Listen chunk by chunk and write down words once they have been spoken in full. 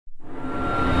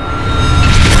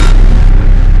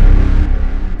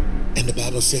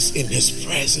Bible says, in his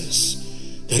presence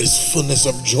there is fullness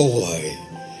of joy.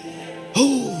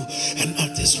 Oh, and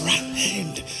at his right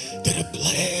hand there are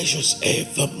pleasures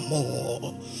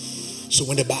evermore. So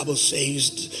when the Bible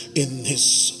says in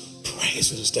his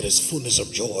presence there is fullness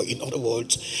of joy, in other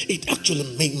words, it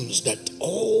actually means that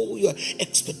all your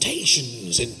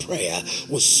expectations in prayer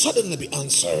will suddenly be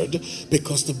answered,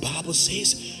 because the Bible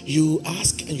says you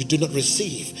ask and you do not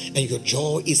receive, and your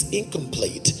joy is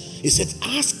incomplete. It says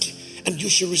ask and you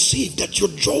shall receive, that your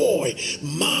joy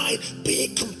might be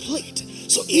complete.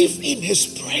 So if in his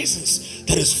presence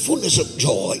there is fullness of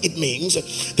joy, it means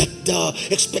that the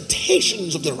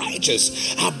expectations of the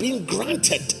righteous are being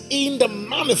granted in the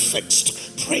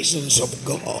manifest presence of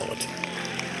God.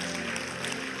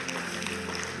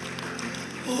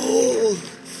 Oh,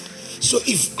 so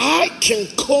if I can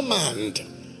command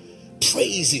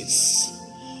praises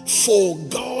for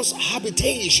God's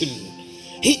habitation,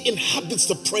 he inhabits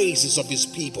the praises of his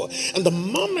people. And the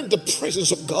moment the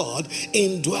presence of God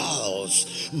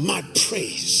indwells my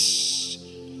praise,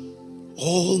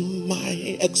 all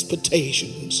my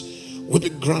expectations will be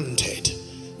granted.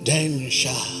 Then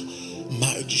shall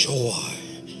my joy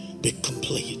be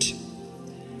complete,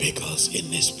 because in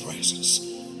his presence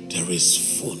there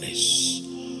is fullness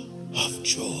of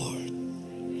joy.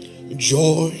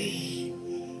 Joy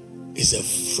is a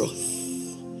fruit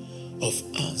of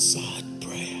answered